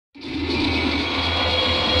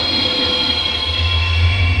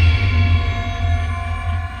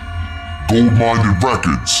Goldminded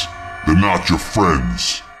Records, they're not your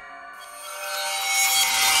friends.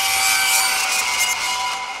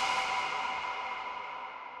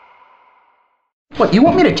 What, you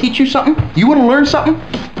want me to teach you something? You want to learn something?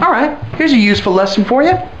 All right, here's a useful lesson for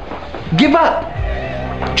you. Give up.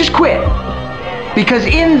 Just quit. Because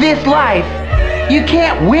in this life, you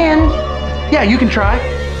can't win. Yeah, you can try.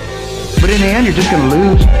 But in the end, you're just going to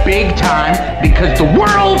lose big time because the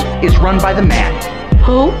world is run by the man.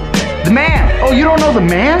 Who? The man. Oh, you don't know the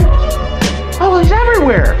man? Oh, he's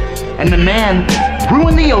everywhere. And the man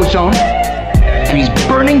ruined the ozone, and he's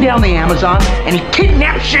burning down the Amazon, and he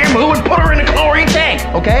kidnapped Shamu and put her in a chlorine tank,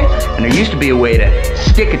 okay? And there used to be a way to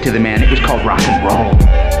stick it to the man. It was called rock and roll.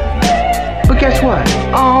 But guess what?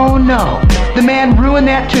 Oh no, the man ruined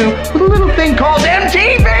that too with a little thing called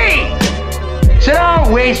MTV! So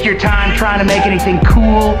don't waste your time trying to make anything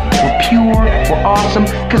cool or pure or awesome,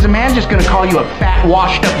 because the man's just gonna call you a fat,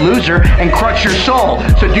 washed up loser and crush your soul.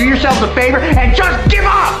 So do yourselves a favor and just give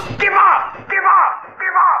up! Give up! Give up! Give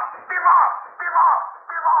up! Give up! Give up!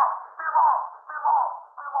 Give up! Give up!